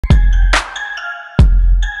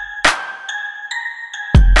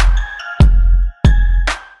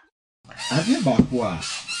Ade bakwa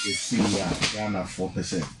esia Ghana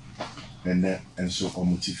 4%. And so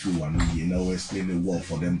community one you know explain the word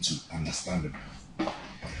for them to understand it.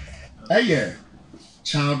 Yeah,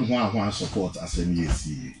 child one support as a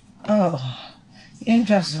MEC. Oh,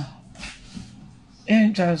 interesting.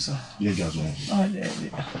 Interesting. Oh,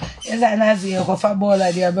 yes, I know the Akufo-Addo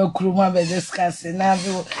idea about Kuruma be discussing now.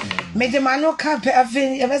 Me the man no camp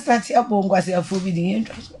afin ever start here bongo say afobi di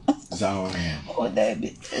interest. Oh, there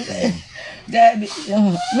be.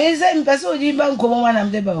 Me say me person oji ban komo wan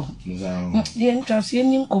am de ba. The interest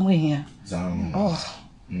yen komo here. Oh.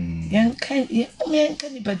 Yen kan ni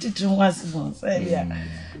petitru was go say ya.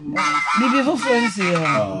 Bibi for friends here.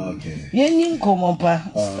 Oh, okay. Yen komo pa.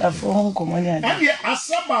 Afo hon komo ni ada. And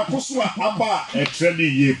asaba koso aba e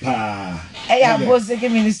trending ye pa. Eya Boseke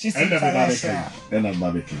Ministries International. And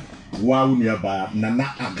barbecue. Wow, nearby Nana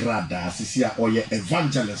Agradaa, Sisia or your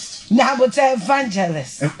evangelist. Na but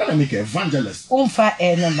evangelist. Evangelist. Umfa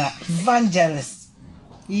enema evangelist.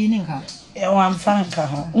 Yininka. Wan fanka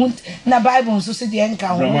ho. Na Bible so se de enka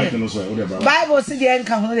ho. Bible se de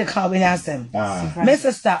enka ho de ka obenya asem. My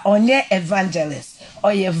sister onye evangelist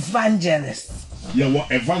or evangelist. Yeah,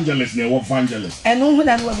 what evangelist, ne what evangelist. And who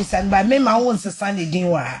na no be san ba me ma won se Sunday din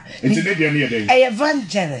wa. It's the day near day.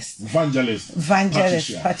 Evangelist.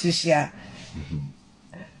 Evangelist Patricia.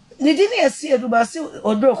 Ni din e si eduba si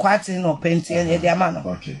odro kwati no penti e de ama no.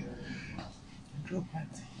 Okay.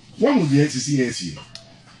 What would be HCC?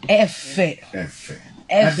 F.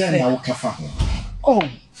 And then I will kafa. Oh,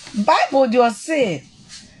 Bible do say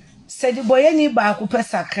the boy any ba ku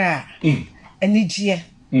pesakra. Eni gie.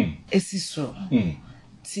 Esiso.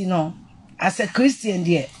 Tino as a Christian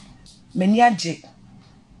there. Meni age.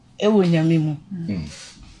 Ewo nyame mu.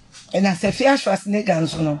 And as Afia Schwar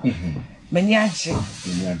neganso no. Meni age.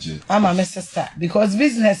 I'm a sister because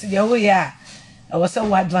business the way ya. I was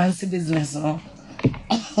so advanced business no.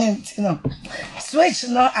 You know, switch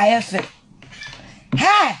no IF.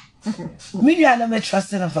 Hey, me and me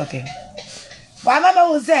trust in a fucking. My mama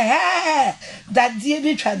will say, hey, that dear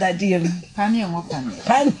be tried that dear. Panny and Wapani.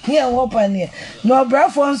 Panny and Wapani. No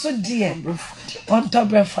breath one so dear. On top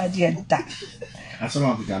breath for dear that. That's what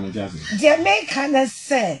I'm going to do. Dear may kind of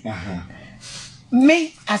say,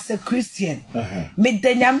 me as a Christian, me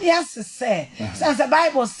the Yamias say, since the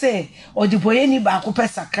Bible say, or the boy any baku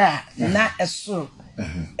pesaka, not a soul.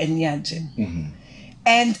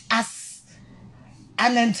 And as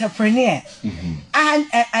an entrepreneur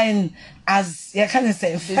and as you can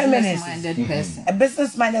say feminist, a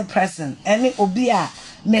business-minded person, and me obia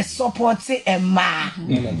me support a ma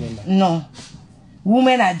no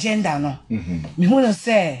woman agenda no. Me wanna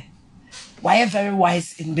say why very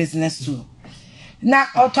wise in business too. Now,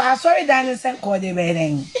 sorry, Daniel said call the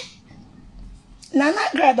wedding. Nana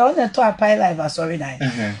Agradaa on the top pile live sorry nine.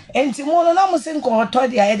 And Timono no musin ko to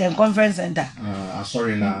the head conference center.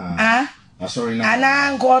 Sorry na. Sorry na.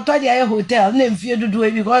 Ana ko to the hotel na mfie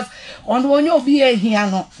dudu because on won you be here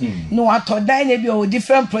no. No ato dan na be o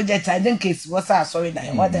different project I think it's was sorry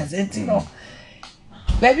nine. What does it know?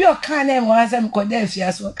 Baby o kan name was am ko dey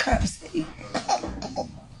fia so kan say.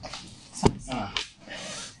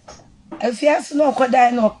 Afia so no ko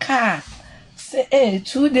dan no car. Say, hey,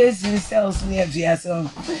 2 days in sales near Viason.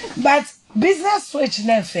 But business switch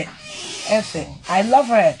nefe. I love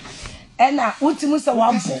her. And now, Utimusa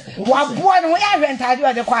Wabuan, we are rented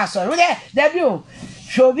at the Quasor. Debut.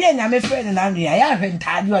 She'll be a friend and I have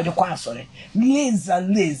rented you at the Quasor. Liz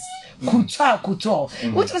and Liz. Couture.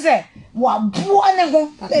 What was it?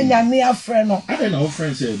 Wabuan and a mere friend. I don't know,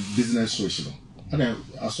 friends, a business switch. I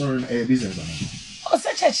don't sorry, a business. Oh,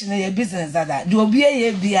 such a business that do be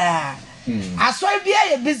a beer. I saw it be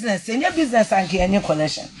a business, and your business and your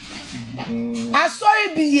collection. I saw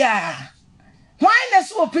it be ya. Why not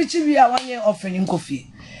so preaching we are 1 year offering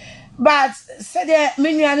coffee? But said the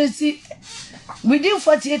minyanity within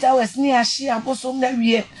 48 hours near she apostle that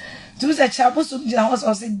we to the chapel so the house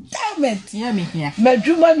or say, damn it, yeah, me here. My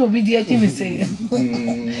woman will be the TV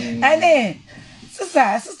saying. And then, sister,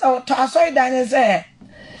 I saw it down and say,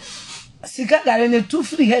 Sika got in 2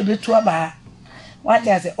 free head to a bar. What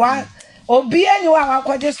does it? What? Obi anyone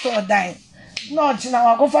akwaje store dan no china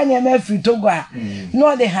wakofa nyama free togwa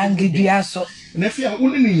no dey hang dua so na fia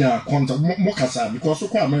woni ni nya contact mo kasa because so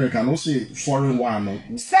kwa America no say foreign one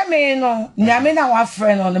no same no nyame na wa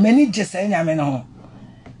friend no many just nyame no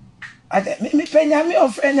me pe nyame o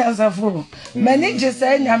friend asafo many just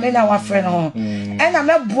nyame na wa friend no and na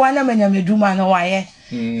me boa na nyame duma no waye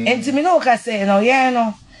enti me no kasa no ye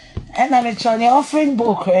no and na me chone offering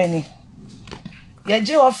book any.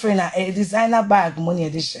 Your offering a designer bag money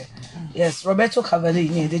edition. Yes, Roberto Cavalli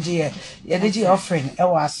ni the offering e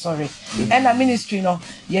was sorry. And a ministry no,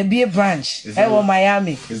 ye be a branch e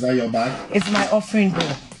Miami. Is that your bag? It's my offering bowl.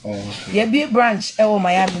 Oh, okay. Ye be a branch e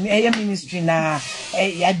Miami. E ministry na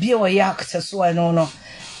ye be o yak so no.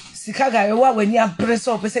 Sika ga wa wani ampre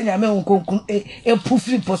so pese nya me nkonku e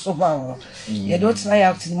pufri poso ba. Ye don't try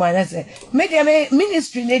out in my say. Me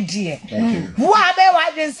ministry ne die. Wa be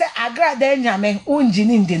wa den say Agradaa nyame unji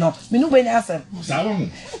ni ndi no. Me no be nya asem. Sa wa mu.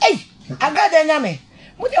 Agradaa nyame.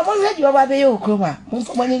 Mo de mo ready oba be ye okroma. Mo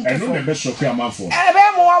fo mani nkefo. I know the best shop here man for.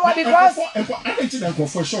 Be mo wa because I don't think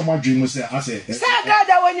nkefo show my dream say I say. Say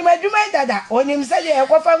Agradaa woni madwuma dada. Onim say ye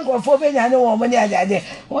ekofa nkefo be nya ne wo mo ni ade.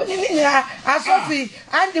 Onim ni nya asofi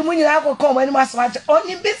andi mu nyina akokọ mo ni masmat.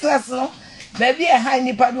 Onim business no. Baby a high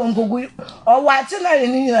nipa do nkogu o wate na ni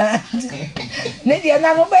nyina. Ne dia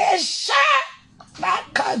na mo be sha.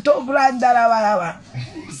 Baka to brandara wala.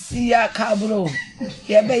 Siya kabro.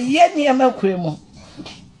 Ye be ye ni e makwemu.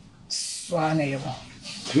 Swana yebo.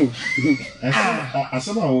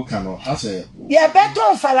 Asema wo kano ase ye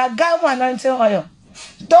beto fala gamu anointing oil.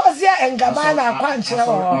 Dozia engabana kwanchira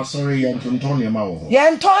wo. Sorry ye ntonton ye ma wo. Ye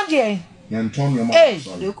ntonje. Ye nton ye ma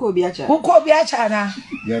so. Uko bi acha na.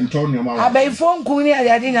 Ye nton ye ma wo. Abaifo nku ni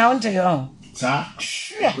ade na onte yo. Sa?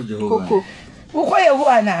 Koko. Uko ye hu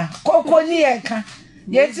ana. Koko ni ye ka.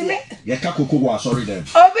 Yetimi ye ka koko wo sorry dem.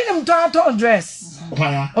 Obinim ton dress.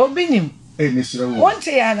 Opaya. Obinim. Misre wo.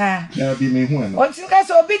 Wonte ya na. Ya bi me hu no. Wonte ka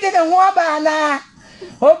so obi de ne ho aba na.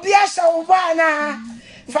 Obi asha wo ba na.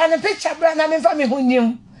 Fa ne picture bra na me fa me hu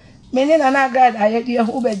nim. Me ne Nana Agradaa ye de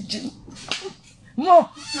hu be jim. Mo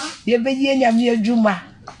ye be ye nyame adwuma.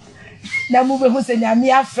 Na mu be hu se nyame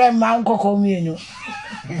afrem man kokko mienu.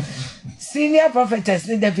 Senior prophetess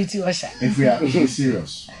the deputy usher. If we are be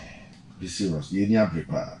serious. Be serious. You need to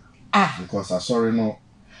prepare. Because I sorry no.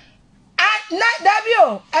 Na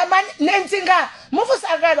Dabio, a man Nentinga, Mufus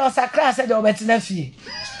Agradaa or Sakra said over Tinafie.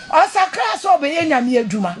 Or Sakra so be nyame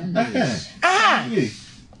adwuma.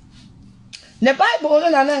 The Bible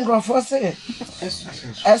and an angro say.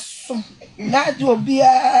 As that will be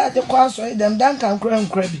the crossway them Duncan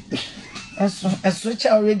crabby. As switch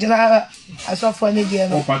original as of funny dear.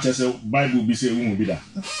 No patches Bible be say won't be that.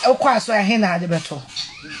 Oh, quite so I had the battle.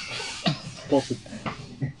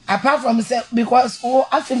 Apart from say because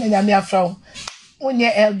I feel in a from when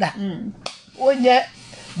you're elder, when you're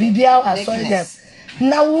BBL as well them.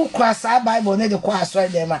 Now who cross our Bible near the cross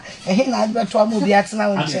right them, and he not better to move yet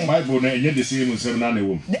now. The Bible near the same as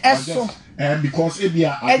 7 because it be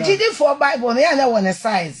a GD for Bible, they are no one a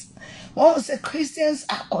size. One say Christians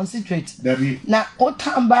are concentrate. Now, what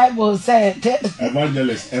time Bible said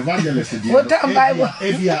evangelist. What time Bible?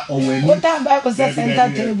 What time Bible says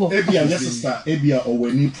center table? Ebia yes sister. Ebia or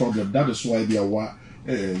any problem. That is why Ebia wa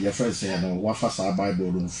your friend say no. What fast our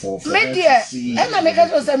Bible room for? Me dear, and I make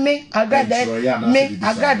us say me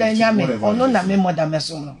Agradaa nyame. Ono na me mother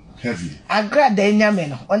meso. Heavy. Agradaa nyame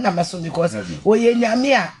no. Ona meso because we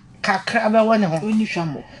nyame a kakra be won ho. Oni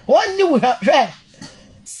hwamo. Oni hwe.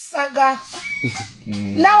 Saga.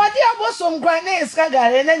 Now I dear was some granny saga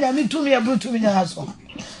and then I mean to me a brute to me also.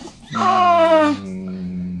 I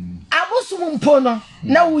was mumpono.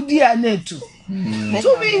 Now would dear net to.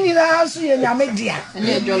 To me in the house and I made dear.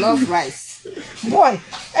 And your love rice. Boy,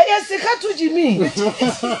 I Sika Tugyimi.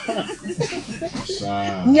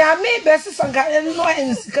 Nyame best saga and no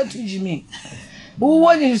and Sika Tugyimi. Who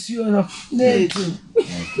one is you know?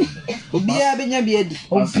 Obia benya biedi.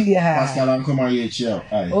 Obia. Pascal Ankoma ye chill.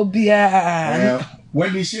 Obia.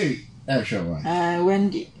 When you say Schwar.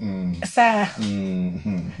 Wendy. Sir.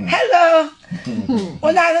 Hello.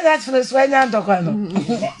 Ona that for the when I'm talking.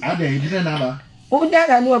 Ade didn't have.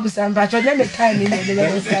 Una no obusan but you never time in the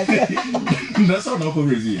That's all no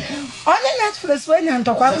crazy. On that for the when I'm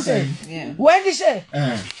talking. When you say?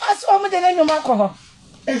 As all the name of alcohol.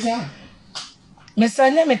 Exactly.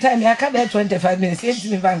 Mr. Name time I can 25 minutes. It's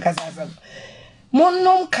me van casa.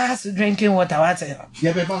 Monum cast drinking water. What's it?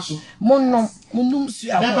 Yeah, Bebaso. Monum,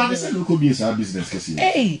 say local business.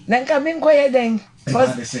 Hey, then come in quiet then.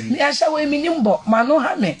 Because I shall we minimbo, Mano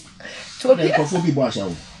Hame. To be a phobia wash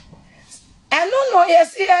out. I don't know,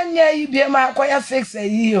 yes, and you be my quiet fix a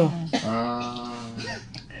year.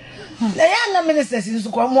 The young ministers is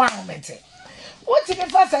to come 1 minute. What if you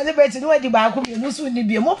first celebrating where the back will be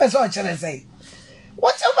a more person, say?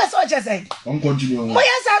 What's over such as say? Continue. Why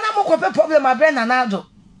is I problem my brain and Aldo?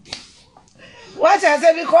 What I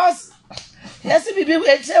say because yes, it be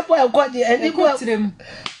a table I got the and you to them.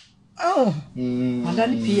 Oh, I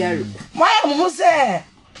don't PR. Why am who say?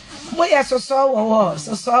 We are so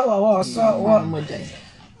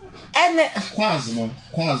and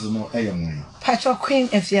Quasimo, a young Patrick Queen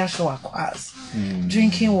Afia Schwar class.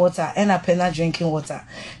 Drinking water and a penna drinking water.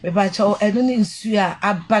 Me pacho eduni nsuya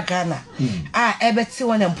abagana. Ebeti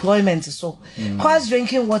one employment so. Cause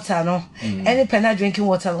drinking water no. Any penna drinking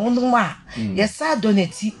water no. Yes, I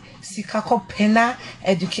donate Sika Penna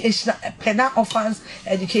Educational Penna Orphans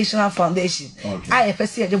Educational Foundation. I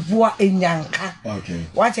pesi the boa enyanka. Okay.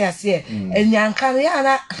 What I say enyanka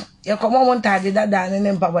yana ya komo montade dada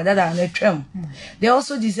ne mpaba dada ne twem. They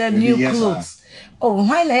also deserve new clothes. Oh,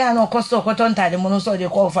 why na ya no cost cotton tade mo no so dey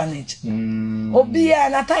call orphanage. Obia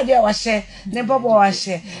na tade wa she ne babo wa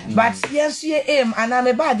she. But yes ye aim ana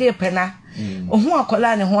me ba dey pena. Ohu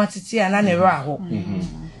akola ne ho atete ana ne ra ho.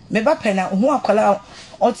 Me ba pena ohu akola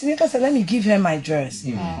Otinika said, let me give her my dress.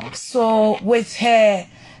 So with her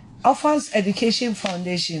Orphans Education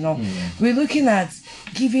Foundation, we're looking at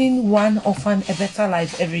giving one orphan a better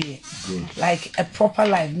life every year. Good. Like a proper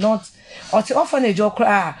life, not or the orphanage or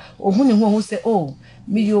cry or who say, oh,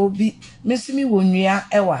 me you be missing me when you are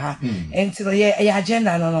ewa until your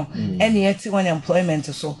agenda no any one employment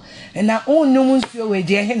or so. And now all no one's feel with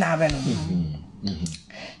dear Hinaven.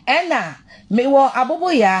 And now me wa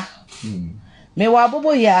abobo ya. Me wa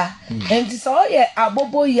abobo ya enti so ye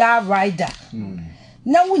abobo ya rider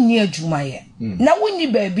na wonni adwuma ye na wonni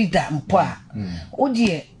baabi da mpo a wo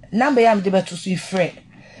de number ya me de beto so ifre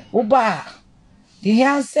wo ba the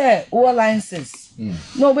here say all licenses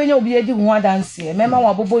no be obi edi ho adanse mema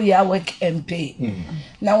wa abobo ya work and pay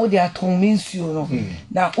na wo de aton mensuo no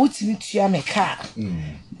na utimi tua me car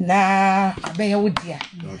na abeye wo dia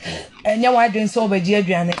enya wa dwen so obedi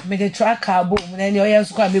aduane me de track car bo na ne oyen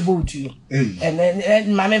so kwa me bo tuo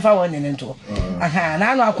en ma me fa won ne nto aha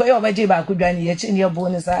na no akoye obedi ba akudwane ye chi ne bo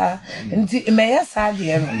ne sa nti me ya sa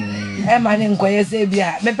de no e ma ne nkoye se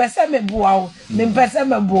bia me pese me bo awo me pese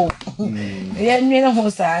me bo ye nwene ho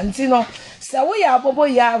sa nti no sa wo ya abobo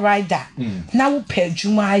ya rider na wo pa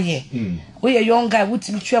adwuma ye wo ye young guy wo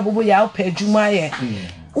timi twa abobo ya wo pa adwuma ye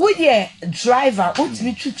Uye driver,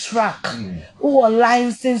 ultimate track, who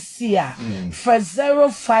license here for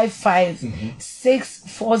 055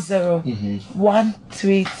 640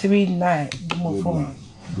 1339. Good one.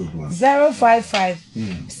 055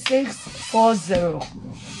 640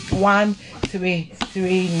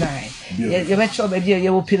 1339. You bet your baby,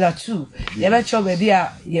 you will pillar 2. You bet your baby,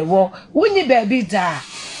 you will. When you baby da.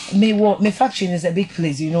 Me faction is a big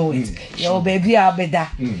place, you know it. Your baby abeda.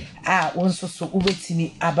 One so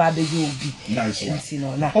ubetini ababe yobi. Nice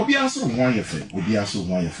one. Na. Obi aso one yefe. Obi aso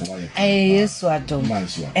one yefe. Yes, what do?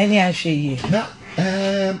 Nice one. Any I share ye. Now,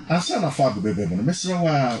 asana fa go bebe mo. Mr.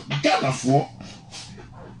 Wa Ghana for.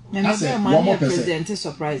 I say one more present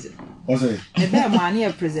surprise. O say. Ebe money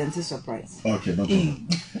a present surprise. Okay, no problem.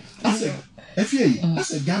 I say, I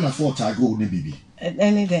say Ghana for tago ne bibi.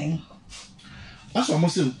 Anything. That's what I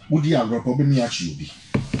must say. Would you agree? Probably me actually be.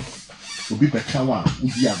 Would be better one.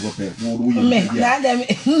 Would you agree?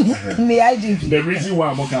 Me, I do. The reason why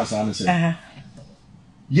I'm okay, I say.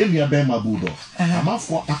 Ye me abe ma budo. I'm out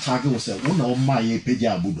for attack. Was say one of my page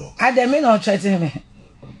budo. I don't mean not threatening me.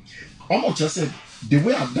 I'm just said the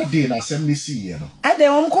way of that day in assembly see you know. I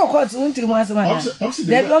don't want to court 1 months.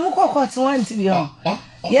 The don't court 1 to be on.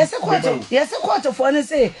 Yes, a quarter for and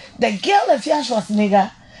say the girl Afia Schwar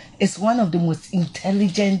nigga. Is one of the most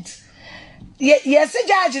intelligent. Yes, a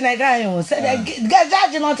judge in a guy said,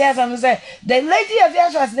 judge not tell something. Say the lady of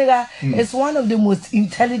Afia Schwar is one of the most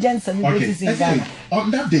intelligent celebrities in Ghana.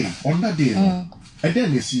 On that day, and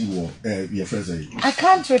then you see what your friends say. I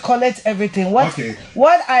can't recollect everything. What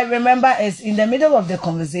I remember is in the middle of the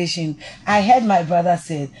conversation, I heard my brother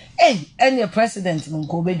say, "Hey, and your president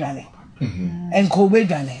Nkobe Dwane, and Kobe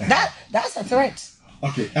Dwane." That's a threat.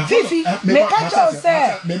 Okay. Fifi, me catch you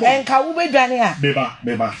say, and Kawube Dwania.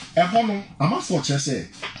 Beba. I'm also say,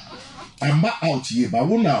 I'm out here, but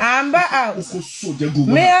we now. I'm out. Me and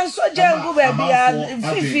so jangu baby,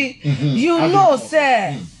 Fifi. You know,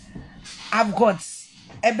 sir, I've got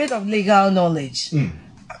a bit of legal knowledge.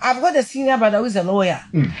 I've got a senior brother who is a lawyer,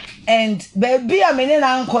 and baby, I'm in an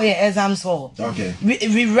uncle exams hall. Okay.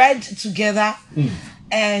 We read together,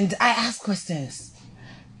 and I asked questions.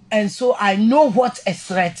 And so I know what a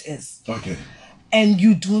threat is. Okay. And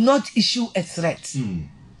you do not issue a threat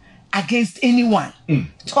against anyone.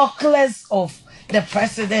 Talk less of the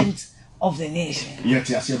president of the nation.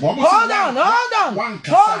 Hold on.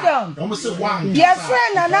 Your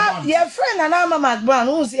friend Nana Agradaa,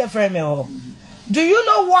 who's your friend? Do you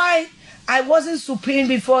know why I wasn't supreme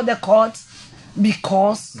before the court?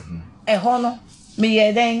 Because a honor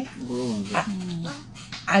me then.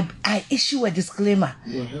 I issue a disclaimer.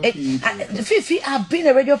 Fifi, I've been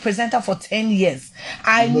a radio presenter for 10 years.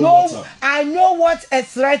 I know what a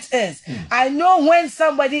threat is. I know when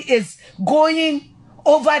somebody is going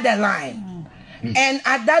over the line. And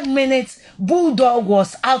at that minute, Bulldog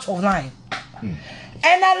was out of line.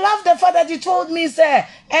 And I love the fact that he told me, sir,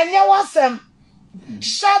 and there was some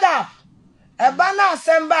shut up. A banner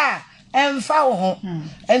samba and foul.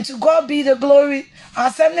 And to God be the glory. I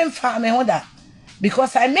send them for me that.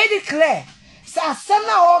 Because I made it clear. So I send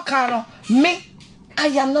all kind me. I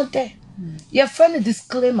am not there. Your friend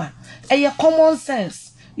disclaimer. And your common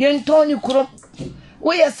sense. You don't you could.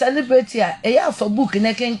 We are celebrity. A for book in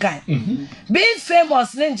a king kind. Being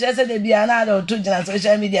famous, just they be another two on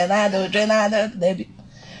social media, another baby.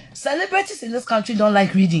 Celebrities in this country don't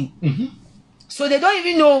like reading. So they don't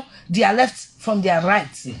even know their left from their right.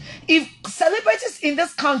 If celebrities in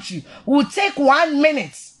this country would take 1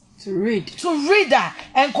 minute to read that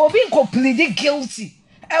and could plead guilty,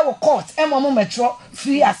 court,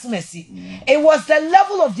 free as mercy. It was the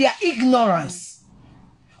level of their ignorance.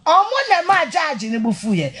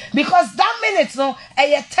 Because that minute, no,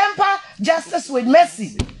 a temper justice with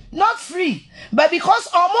mercy, not free, but because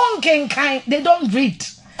among kind they don't read.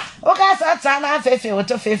 Okay, so Tana Fefe or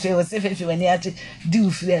Fefe or Fefe when you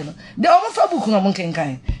do flame. The Omofa book no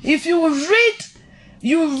kind. If you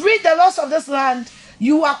read the laws of this land,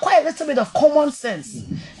 you acquire a little bit of common sense.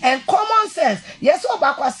 And common sense, yes,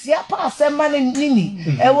 Obakwa Semman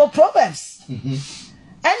Nini, and were Proverbs.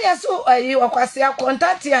 And yes, you are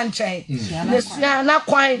contact and chain. Not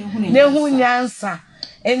quite answer.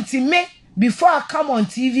 And to me, before I come on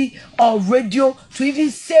TV or radio to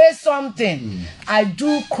even say something, I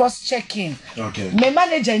do cross-checking. Okay. My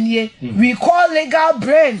manager here, we call legal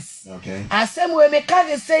brains. Okay. I say we make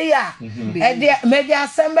can say ya. And they maybe I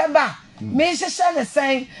send back. Me share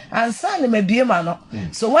saying and son may be a man.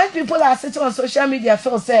 So when people are sitting on social media,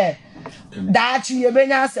 feel say that you be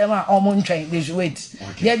na say ma omon train they should wait.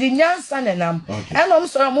 They the nyansa na nam. And I'm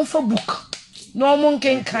sorry I'm for book. No one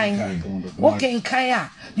can kind.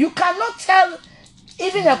 You cannot tell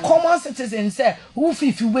even a common citizen say who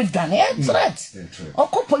if you wait done threat. Or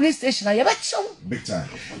call police station I bet you big time.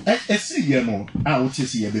 I see you know I would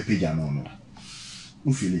see a baby no.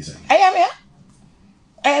 Who feel it? I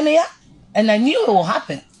am here. And I knew it will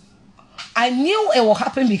happen. I knew it will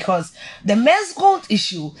happen because the men's gold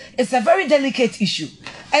issue is a very delicate issue.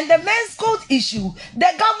 And the men's gold issue,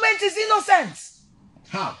 the government is innocent.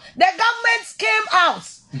 How? The government came out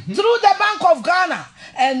through the Bank of Ghana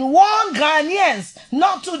and warned Ghanaians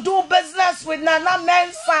not to do business with Nana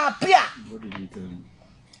Men's Apia. What did he tell you?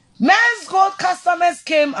 Men's Gold customers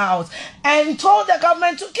came out and told the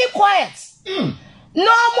government to keep quiet.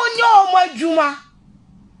 No more Juma.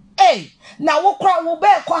 Hey, now we cry we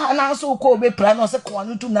bear kwa na so ko be pra no se ko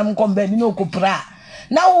no tum na mkombe ni no ko pra.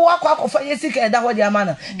 Now we kwa for Sika da ho dia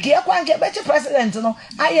mana. Ke kwa nke be president no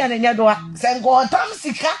aye na nya do se ngo tam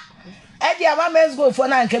sika. E dia ma men's gold for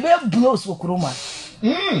na nke be blows okuroma.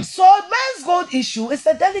 So men's gold issue is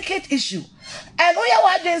a delicate issue. And we are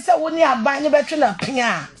wadin say woni aban ni betwe na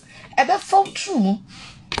pia. E be fall true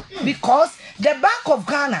because the Bank of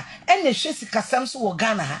Ghana and the Sika Samso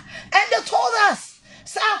Ghana and they told us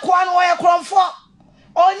Sakwan wire crom for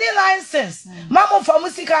only license. Mama for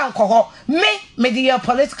Sika alcohol. Me the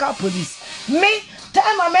political police. Me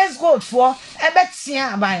time a men's gold for a bet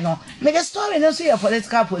sia by no. Me the story no see your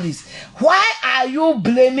political police. Why are you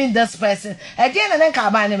blaming this person? Again and then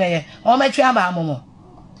kabane me or me twa ba momo.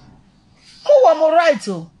 Mo mo right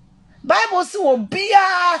to. Bible say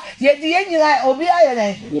obia ye de nyina obia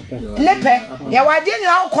ye lepe ya wade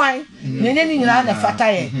nyina kwan ne nyina na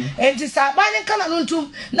fata ye enti sabane kana no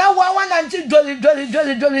ntum na wa na nti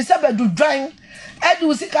doli sabedu dwan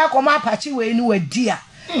edu sika akoma apachi we ni wadi a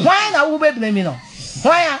why na wo be blame me no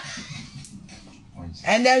why?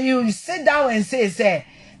 And then you sit down and say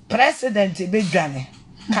president be dwane.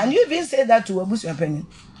 Can you even say that to Abusu opinion?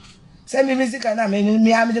 Say me music na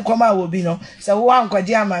me am the come will be no. Say one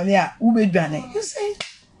kwaji ama me a ube dwane. You say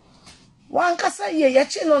one kasa ye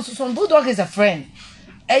chi no so Bulldog is a friend.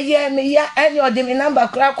 Me ya any of them number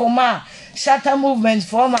crack koma shatter movement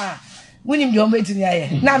former. Winim the ombe tini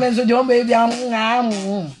aye. Na me so the ombe bia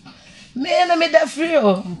am. Me na me da free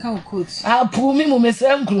o. Nka coach. Ah pu mi mu me se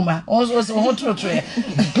nkruma. Onso so ho trotre.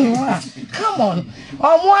 Come on.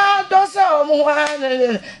 Omo do say omo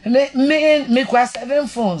me kwa 7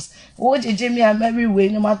 phones. Wo GhPage am every way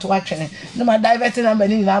no matter what channel. No ma divert number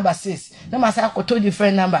ni number 6. No ma say akoto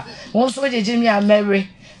different number. Onso GhPage am every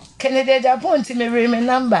Kennedy Japan ti me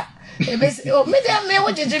number. Oh, me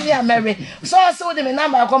what did you marry? So I saw them in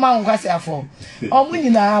number come on Quasiafo. Oh, we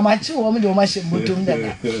know my 2 women do much mutum.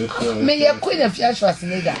 May a queen of Afia Schwar.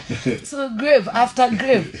 So grave after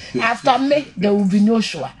me, there will be no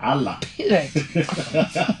show. Allah.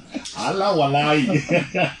 Allah walai.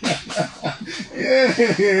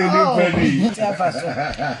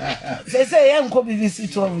 They say I'm going to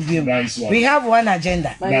visit with you. Nice one. We have one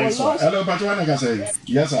agenda. Nice one. Hello, Patrick. I say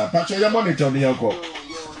yes, sir. Patrick, you monitor me, Uncle.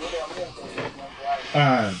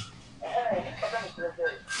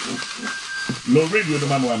 Low radio, the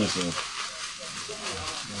man one so.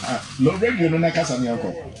 Low radio, no nakasa mi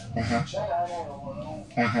Uncle.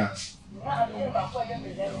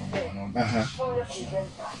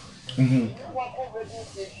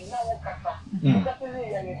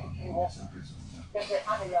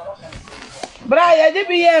 Bra, did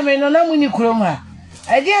be here, me no muni kroma.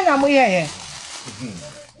 I didn't know here.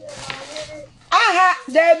 Aha,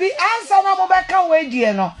 there be answer no back away,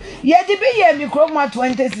 dear no. Ye did be here, me kroma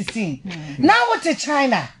 2016. Now what to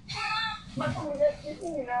China? And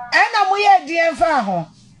I'm here, dear Faho.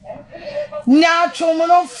 Now,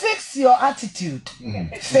 Chomono, fix your attitude.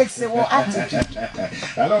 Fix your attitude.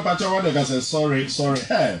 Hello, Patrick. I say sorry.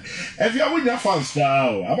 Hey, if you are with your fans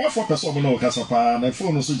now, about 4 person no kasapa, the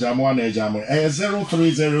phone is jamu and jamu.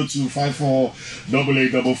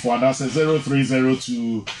 0302548844. That's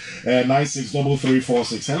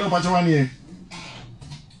 0302963346. Hello, Patrick.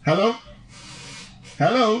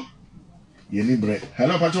 Hello. You need break.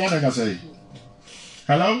 Hello, Patrick. I say.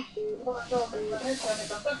 Hello.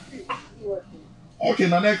 Okay,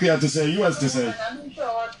 Nana Agradaa to say US to say.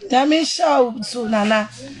 Nami show so Nana.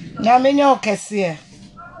 Nami nyo kese.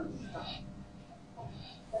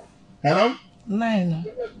 Hello? Nine.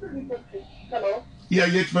 Hello? Yeah,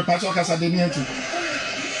 yet me pacho kasa de ni etu.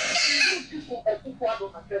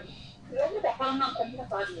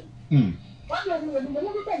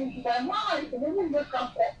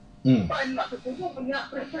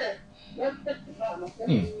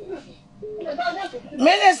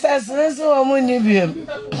 Ministers so many biam.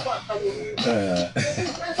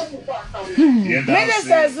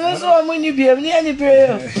 Ministers so many biam ni ani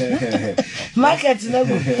prayer. Market na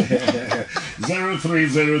go.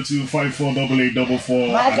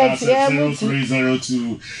 0302548844 Market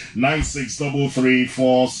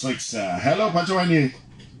 0302963346. Hello, Pachwani.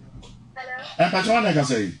 Hello. Pachwani can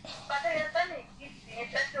say.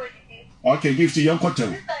 Okay, give to young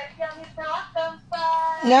Kotel.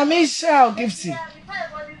 Nami shall give you.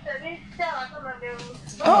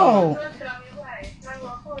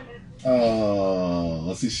 Oh,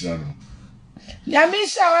 what's this? Nami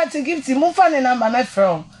shall to give to Mufan and my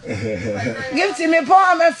friend. Give to me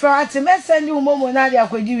poor my friend to send you Momo Nadia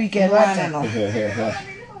could you weekend.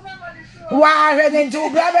 Why, ready to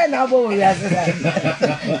grab an elbow?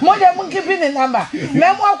 More than keeping the number.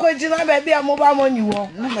 Memoir could you not be a mobile money?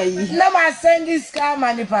 Never send this car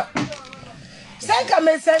money. Send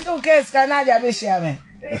me send okay, Canada be sharing.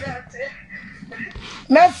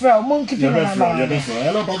 My friend, monkey keeping the number.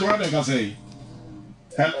 Hello, Patrick, I can say.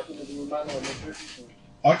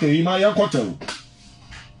 Okay, you might have got to.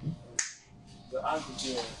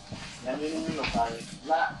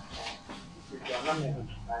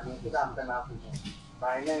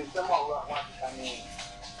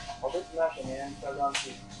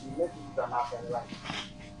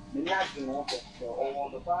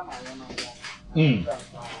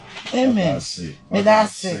 Amen. That's it.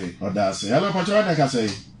 Hello, Patrick, I can say.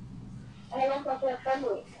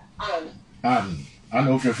 Anne,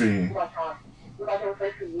 of your friend.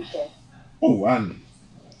 Oh, Anne.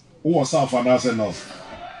 Who was South and that's enough?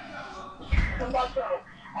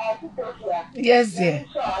 Yes, dear.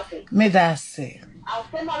 May that say.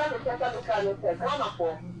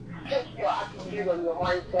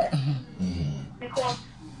 Because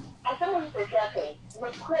I don't want to say, my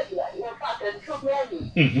credit, your father, and so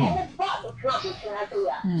many.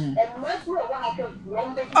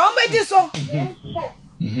 Oh, my dear, so.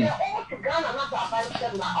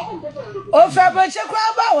 Oh, Fabric,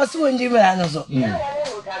 I was so in the Milano.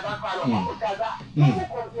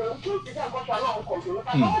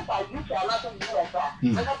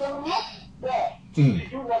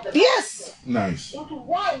 Yes. Nice.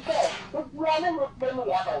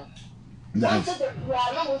 Nice.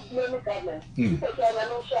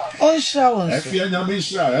 On shower.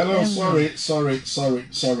 Hello, sorry.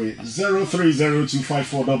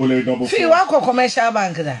 0302548844. Fee wako commercial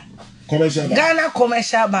bank da. Commercial bank. Ghana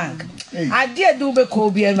commercial bank. Adie do be ko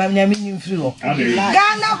bi ma nyame nyimfiri ho.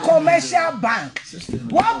 Ghana Commercial Bank.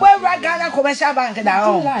 What boy Ghana Commercial Bank da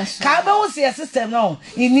on. Ka be wo see system no.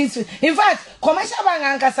 It needs to, in fact, Commercial Bank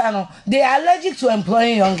ankasa no, they are allergic to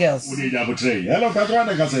employing young girls. Hello,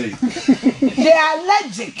 Patrona Gasay. They are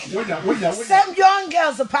allergic. Some young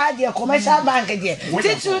girls pa dia Commercial Bank there.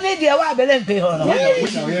 Teach you need dia wa belen pay ho no.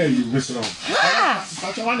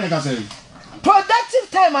 Patrona Gasay.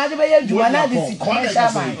 Productive time I be do another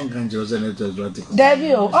Commercial Bank.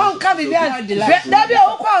 Debbie on come be Debbie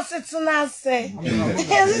o ko sit na say.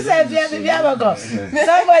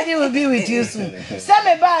 Somebody will be with you soon. Say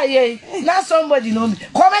me buy ye, now somebody know me.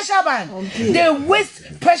 Commercial Bank, they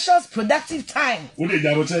waste precious productive time. What did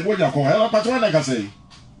you say? What you call? Hello, Patrona Gasay.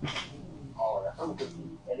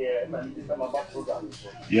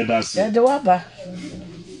 Yeah, that's it. The waba.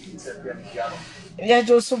 Yeah,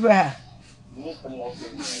 Josubra.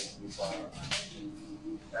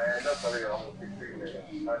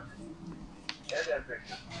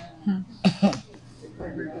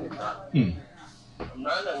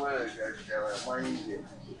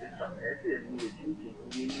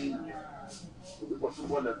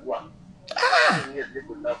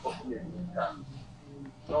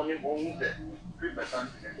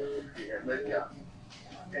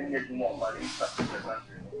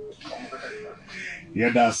 Yeah,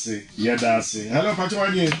 that's it. Yeah, that's it. Hello,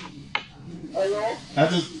 Patrona. Hello.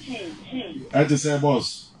 I just say,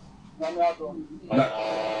 boss. Now,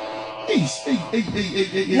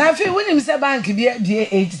 if you win him, say bank be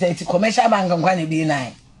 8:30, Commercial Bank and Kwan be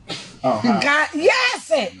 9. Yes,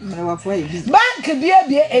 bank be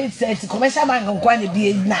 8:30, Commercial Bank and Kwan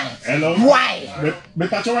be 9. Hello. Why? Me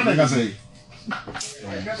Patrona can say.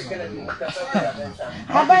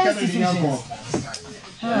 How about institutions?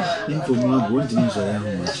 Info more going to use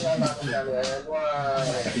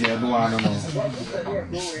Yeah, no, I don't know.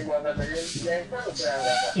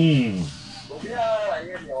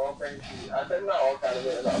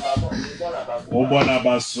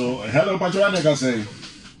 Hello, Patrona can say.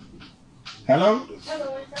 Hello?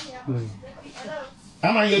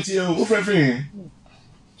 Am I yet you? Who free?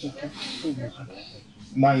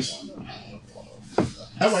 Nice.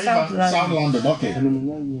 How are you? South London, okay.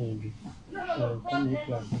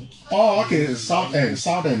 Oh, okay. South End.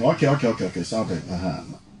 Okay. South End.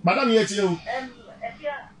 Madam, yet you?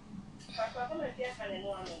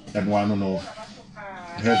 And one no.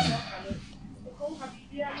 Heavy.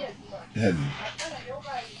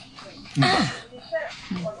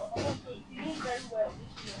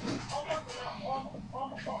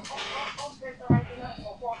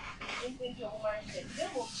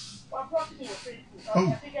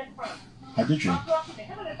 Oh, I did you?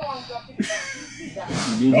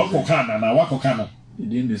 Wakokana na wakokana. You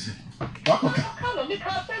didn't say. Wakokana.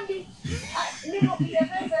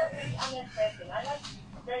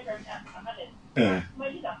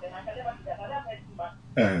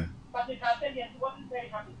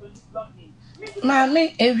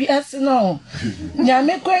 Mammy, if you ask no,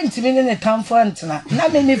 Yammy quaint me in a town front,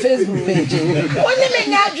 not many Facebook page. Only me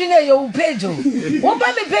Nadrina, your page. What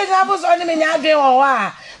by me page? I was only me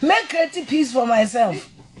Nadrina. Make creative piece for myself.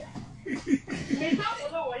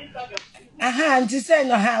 And to say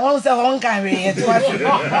no, once a one carry it. Boy,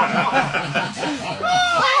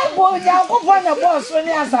 I go for the boss when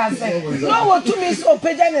I say, no, what to miss or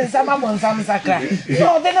pigeon and some sacra.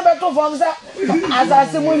 No, they never two forms as I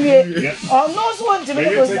say, when you or no one to make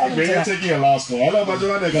it. Take your last call. Hello,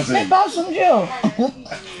 Patrona can say.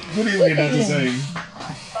 Good evening, that's saying.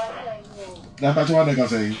 That's Patrona can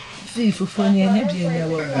say. See for funny and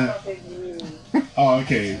oh,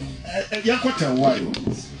 okay. You're quite a while.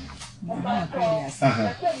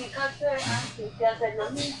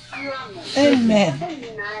 Amen.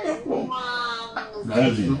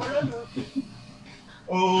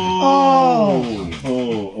 Oh.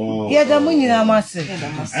 Yeah, the money na massive.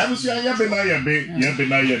 I'm sure you be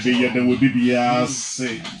there will be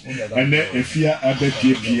say. And then if you are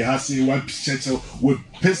be has what settle with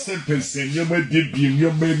person you may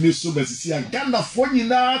be so but see a Ghana funny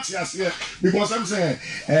na because I'm saying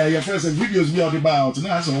your first videos we are about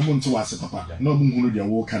na so woman to us papa no mun hunu dia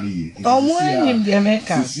wo kan yi him the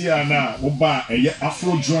America see na oba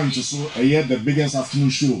Afro joint so the biggest afternoon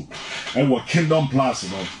show and Kingdom Plus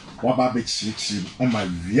no waba be chichi ama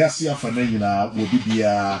wiase afana nyina wo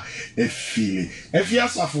bibia efile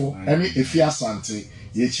efiasafo ene efiasante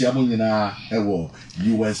ye chia mo nyina ewo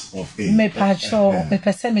US of A me pacho me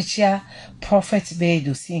pese me chia Prophet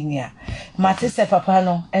Bedu senior matese papa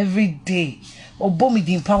no every day obomi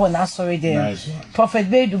din power na sorry there Prophet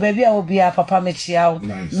Bedu baby a obi papa me chia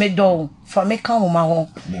me do for me kan wo ma ho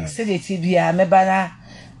se de ti bia me bana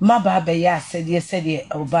Maba be ya said ye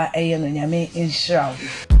oba no nyame nhyira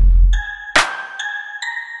wo.